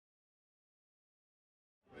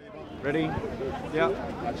Ready? Yeah.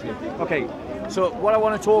 Okay. So what I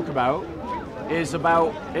want to talk about is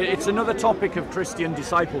it's another topic of Christian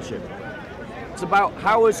discipleship. It's about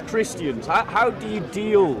how as Christians, how do you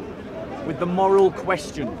deal with the moral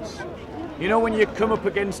questions? You know, when you come up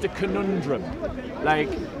against a conundrum, like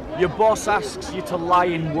your boss asks you to lie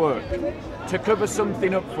in work, to cover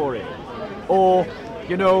something up for it, or,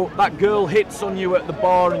 you know, that girl hits on you at the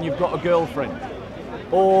bar and you've got a girlfriend,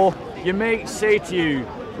 or your mates say to you,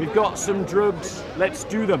 we've got some drugs, let's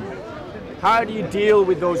do them. How do you deal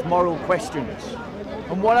with those moral questions?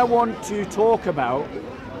 And what I want to talk about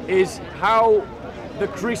is how the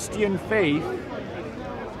Christian faith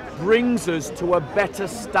brings us to a better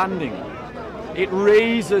standing. It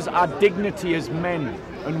raises our dignity as men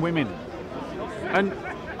and women. And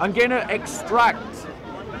I'm going to extract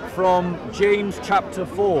from James chapter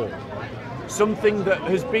 4 something that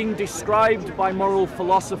has been described by moral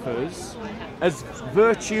philosophers as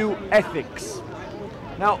virtue ethics.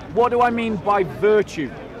 Now, what do I mean by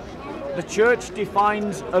virtue? The church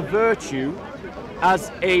defines a virtue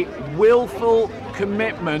as a willful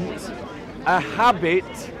commitment, a habit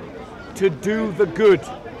to do the good.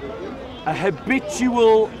 A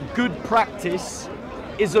habitual good practice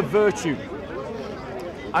is a virtue.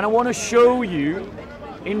 And I want to show you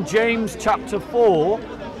in James chapter 4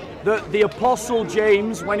 that the Apostle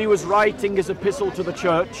James, when he was writing his epistle to the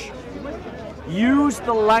church, used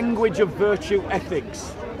the language of virtue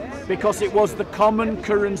ethics because it was the common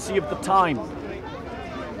currency of the time.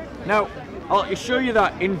 Now, I'll show you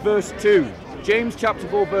that in verse 2. James chapter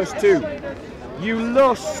 4 verse 2. You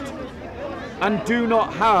lust and do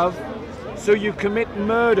not have, so you commit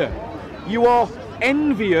murder. You are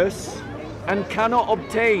envious and cannot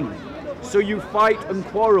obtain, so you fight and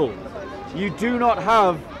quarrel. You do not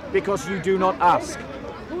have because you do not ask.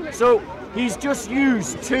 So he's just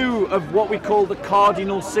used two of what we call the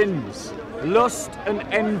cardinal sins, lust and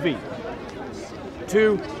envy,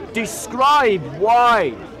 to describe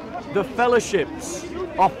why the fellowships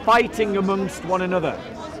are fighting amongst one another.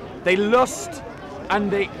 They lust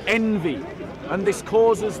and they envy, and this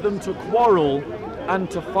causes them to quarrel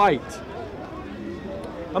and to fight.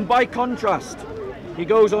 And by contrast, he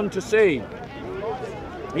goes on to say,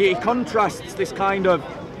 he contrasts this kind of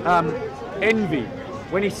envy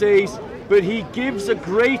when he says, but he gives a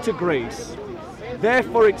greater grace.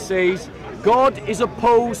 Therefore it says, God is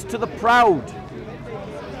opposed to the proud,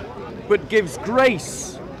 but gives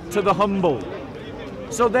grace to the humble.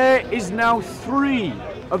 So there is now three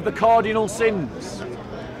of the cardinal sins: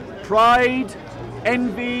 pride,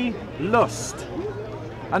 envy, lust.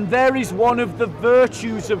 And there is one of the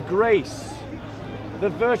virtues of grace. The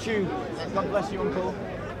virtue, God bless you, Uncle.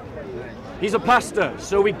 He's a pastor,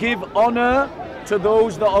 so we give honor to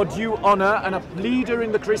those that are due honor, and a leader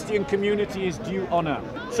in the Christian community is due honor.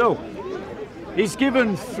 So, he's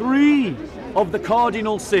given three of the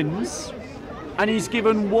cardinal sins, and he's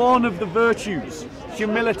given one of the virtues,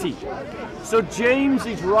 humility. So James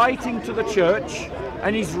is writing to the church,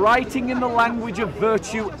 and he's writing in the language of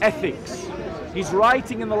virtue ethics. He's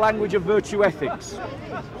writing in the language of virtue ethics.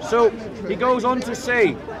 So he goes on to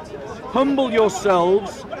say, humble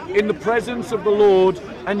yourselves in the presence of the Lord,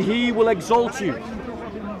 and he will exalt you.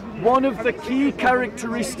 One of the key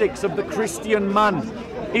characteristics of the Christian man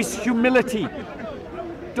is humility.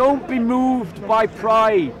 Don't be moved by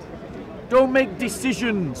pride. Don't make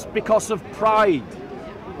decisions because of pride.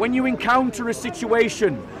 When you encounter a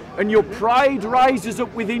situation and your pride rises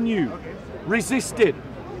up within you, resist it.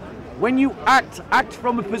 When you act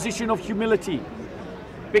from a position of humility.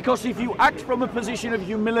 Because if you act from a position of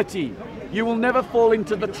humility, you will never fall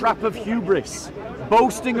into the trap of hubris,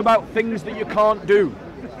 boasting about things that you can't do.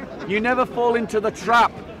 You never fall into the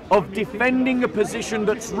trap of defending a position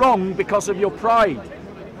that's wrong because of your pride.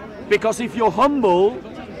 Because if you're humble,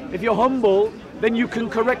 then you can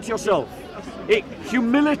correct yourself.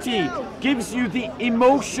 Humility gives you the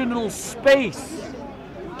emotional space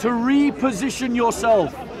to reposition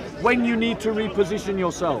yourself when you need to reposition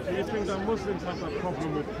yourself. Do you think that Muslims have a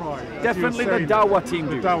problem with pride? Definitely the Dawah team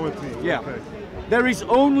do. The Dawah team, yeah. Okay. There is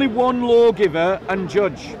only one lawgiver and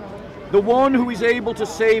judge, the one who is able to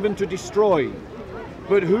save and to destroy.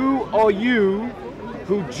 But who are you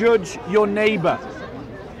who judge your neighbor?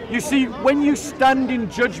 You see, when you stand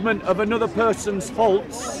in judgment of another person's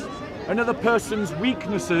faults, another person's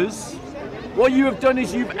weaknesses, what you have done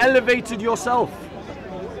is you've elevated yourself.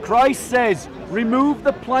 Christ says, remove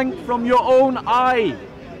the plank from your own eye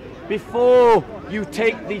before you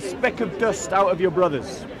take the speck of dust out of your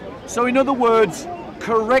brother's. So in other words,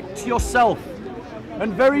 correct yourself.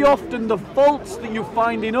 And very often the faults that you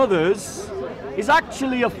find in others is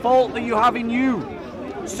actually a fault that you have in you.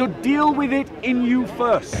 So deal with it in you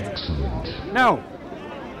first. Now,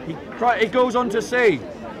 he goes on to say,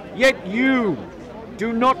 yet you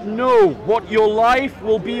do not know what your life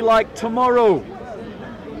will be like tomorrow.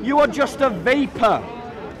 You are just a vapor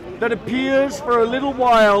that appears for a little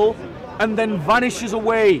while and then vanishes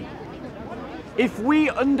away. If we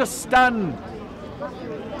understand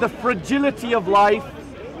the fragility of life,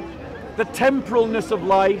 the temporalness of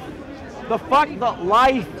life, the fact that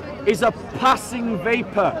life is a passing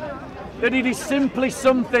vapor, that it is simply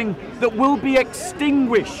something that will be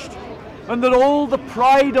extinguished, and that all the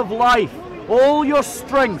pride of life, all your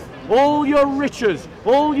strength, all your riches,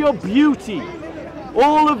 all your beauty,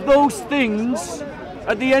 all of those things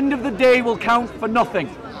at the end of the day will count for nothing.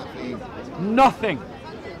 Nothing.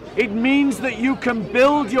 It means that you can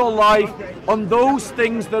build your life on those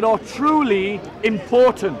things that are truly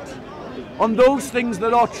important, on those things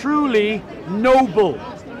that are truly noble,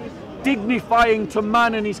 dignifying to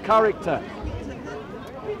man and his character.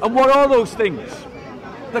 And what are those things?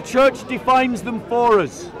 The church defines them for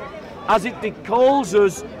us as it calls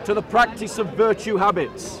us to the practice of virtue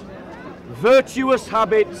habits. Virtuous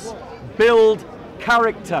habits build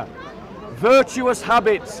character. Virtuous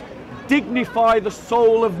habits dignify the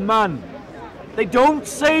soul of man. They don't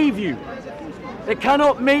save you. They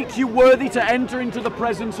cannot make you worthy to enter into the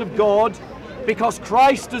presence of God, because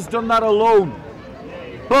Christ has done that alone.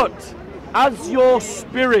 But as your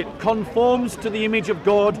spirit conforms to the image of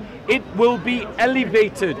God, it will be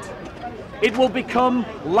elevated. It will become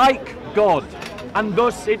like God, and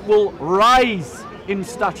thus it will rise in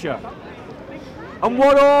stature. And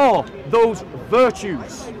what are those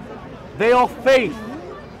virtues? They are faith,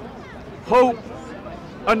 hope,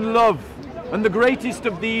 and love. And the greatest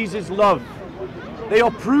of these is love. They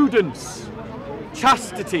are prudence,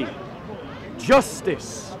 chastity,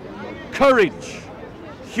 justice, courage,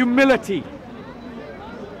 humility,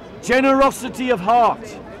 generosity of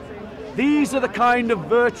heart. These are the kind of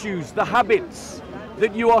virtues, the habits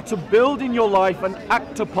that you are to build in your life and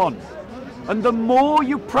act upon. And the more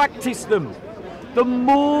you practice them, the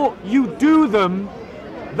more you do them,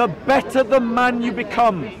 the better the man you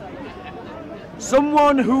become.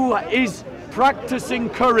 Someone who is practicing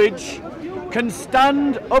courage can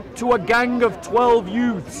stand up to a gang of 12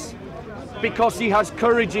 youths because he has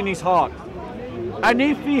courage in his heart. And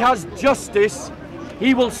if he has justice,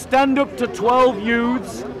 he will stand up to 12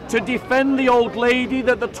 youths to defend the old lady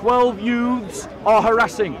that the 12 youths are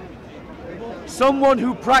harassing. Someone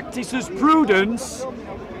who practices prudence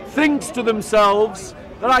thinks to themselves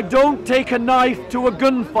that I don't take a knife to a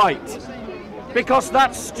gunfight because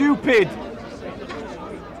that's stupid.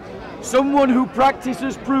 Someone who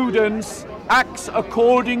practices prudence acts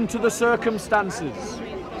according to the circumstances.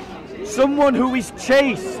 Someone who is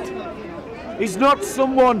chaste is not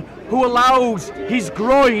someone who allows his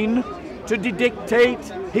groin to dictate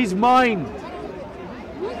his mind.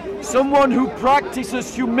 Someone who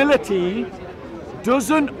practices humility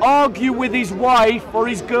doesn't argue with his wife or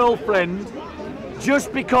his girlfriend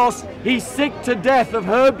just because he's sick to death of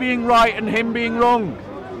her being right and him being wrong.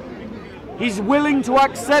 He's willing to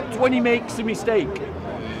accept when he makes a mistake.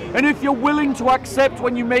 And if you're willing to accept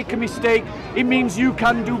when you make a mistake, it means you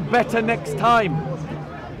can do better next time.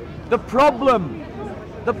 The problem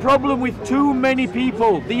with too many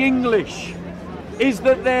people, the English, is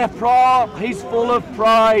that their heart is full of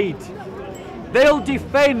pride. They'll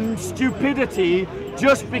defend stupidity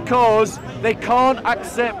just because they can't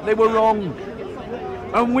accept they were wrong.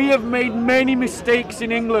 And we have made many mistakes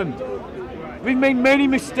in England. We've made many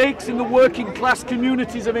mistakes in the working class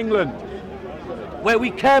communities of England, where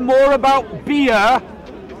we care more about beer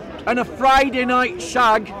and a Friday night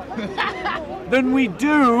shag than we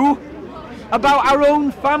do about our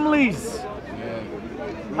own families,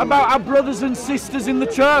 about our brothers and sisters in the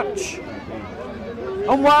church.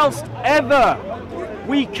 And whilst ever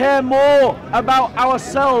we care more about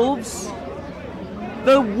ourselves,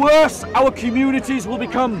 the worse our communities will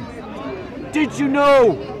become. Did you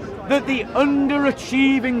know that the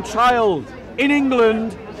underachieving child in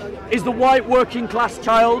England is the white working class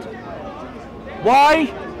child? Why?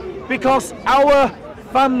 Because our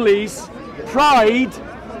families pride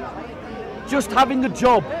just having a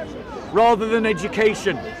job rather than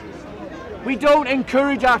education. We don't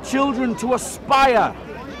encourage our children to aspire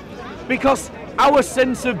because our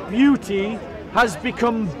sense of beauty has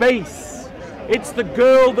become base. It's the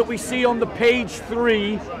girl that we see on the page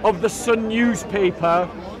 3 of the Sun newspaper,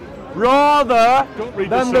 rather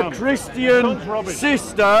than the Christian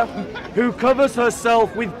sister who covers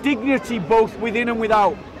herself with dignity both within and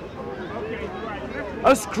without.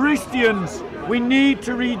 As Christians, we need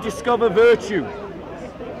to rediscover virtue.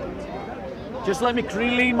 Just let me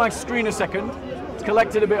clean my screen a second. It's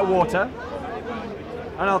collected a bit of water.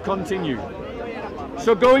 And I'll continue.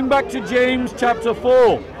 So going back to James chapter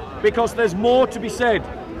 4, because there's more to be said.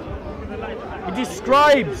 He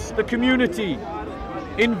describes the community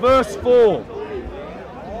in verse 4.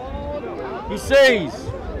 He says,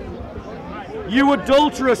 "You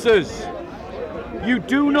adulteresses, you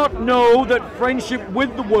do not know that friendship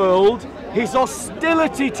with the world is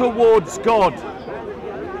hostility towards God."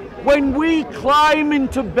 When we climb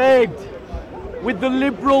into bed with the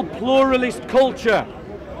liberal pluralist culture,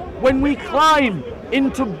 when we climb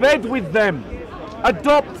into bed with them,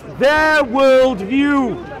 adopt their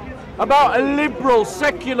worldview about a liberal,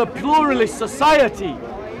 secular, pluralist society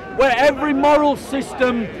where every moral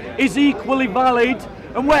system is equally valid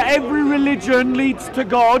and where every religion leads to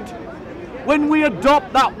God, when we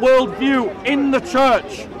adopt that worldview in the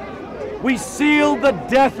church, we seal the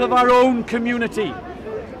death of our own community.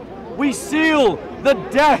 We seal the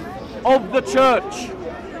death of the church.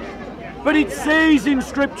 But it says in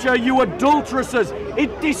Scripture, "You adulteresses."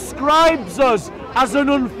 It describes us as an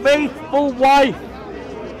unfaithful wife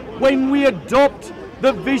when we adopt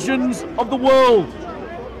the visions of the world,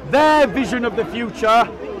 their vision of the future,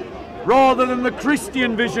 rather than the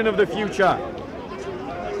Christian vision of the future.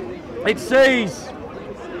 It says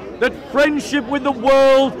that friendship with the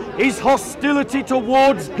world is hostility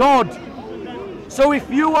towards God. So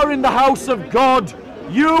if you are in the house of God,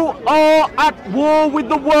 you are at war with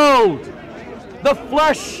the world, the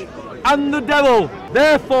flesh and the devil.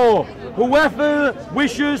 Therefore, whoever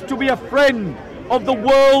wishes to be a friend of the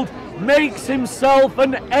world makes himself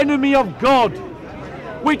an enemy of God,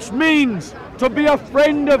 which means to be a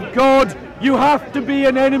friend of God, you have to be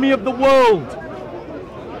an enemy of the world.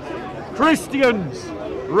 Christians,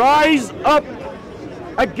 rise up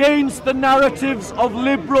against the narratives of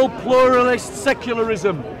liberal pluralist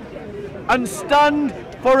secularism and stand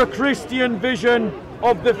for a Christian vision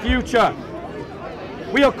of the future.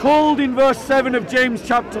 We are called in verse 7 of James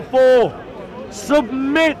chapter 4,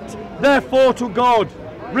 "Submit therefore to God,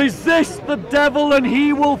 resist the devil and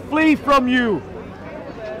he will flee from you."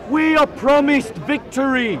 We are promised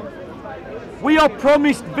victory. We are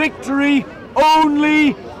promised victory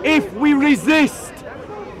only if we resist.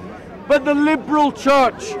 But the liberal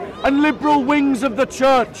church and liberal wings of the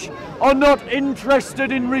church are not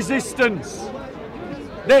interested in resistance.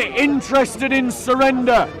 They're interested in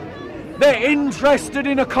surrender. They're interested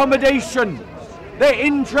in accommodation. They're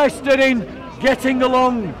interested in getting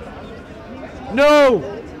along. No,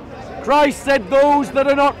 Christ said, "Those that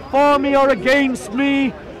are not for me are against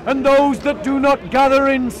me, and those that do not gather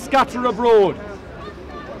in scatter abroad."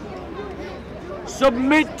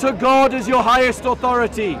 Submit to God as your highest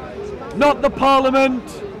authority, not the parliament,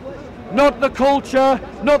 not the culture,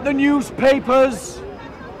 not the newspapers.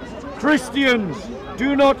 Christians,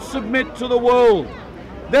 do not submit to the world.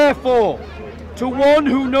 Therefore, to one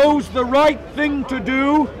who knows the right thing to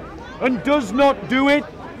do and does not do it,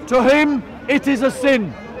 to him it is a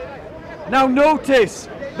sin. Now notice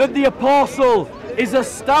that the apostle is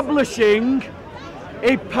establishing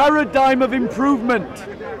a paradigm of improvement.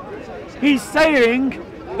 He's saying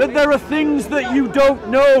that there are things that you don't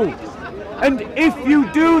know, and if you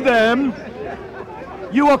do them,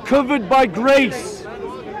 you are covered by grace.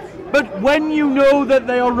 But when you know that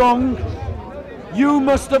they are wrong, you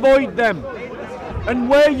must avoid them, and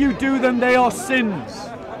where you do them, they are sins.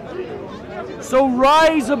 So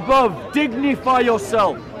rise above, dignify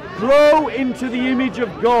yourself, grow into the image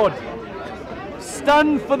of God,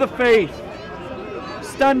 stand for the faith,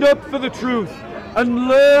 stand up for the truth, and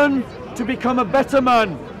learn to become a better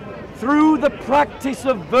man through the practice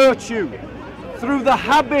of virtue, through the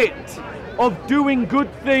habit of doing good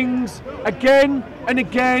things again and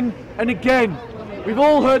again and again. We've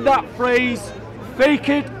all heard that phrase, fake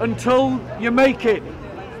it until you make it.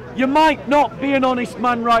 You might not be an honest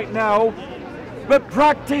man right now, but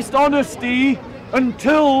practice honesty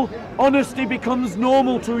until honesty becomes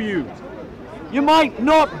normal to you. You might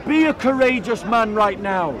not be a courageous man right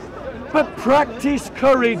now, but practice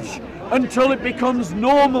courage until it becomes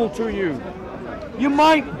normal to you. You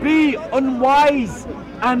might be unwise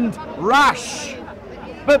and rash,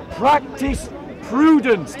 but practice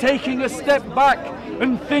prudence, taking a step back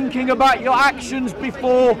and thinking about your actions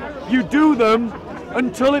before you do them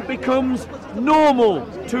until it becomes normal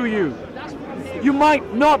to you. You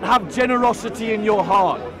might not have generosity in your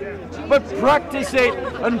heart, but practice it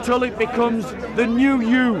until it becomes the new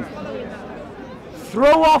you.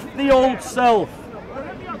 Throw off the old self.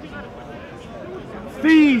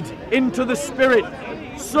 Feed into the Spirit,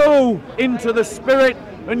 sow into the Spirit,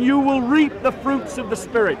 and you will reap the fruits of the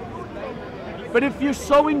Spirit. But if you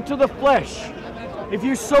sow into the flesh, if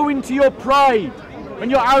you sow into your pride and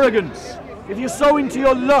your arrogance, if you sow into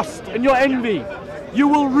your lust and your envy, you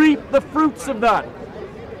will reap the fruits of that.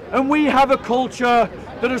 And we have a culture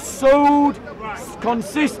that has sowed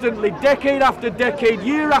consistently, decade after decade,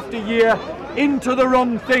 year after year, into the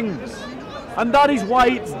wrong things. And that is why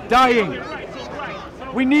it's dying.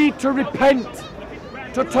 We need to repent,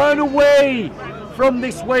 to turn away from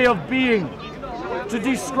this way of being, to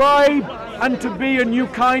describe and to be a new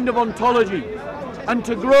kind of ontology, and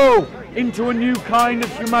to grow into a new kind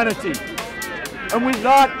of humanity. And with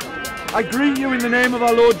that, I greet you in the name of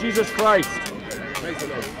our Lord Jesus Christ. Praise the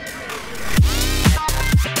Lord.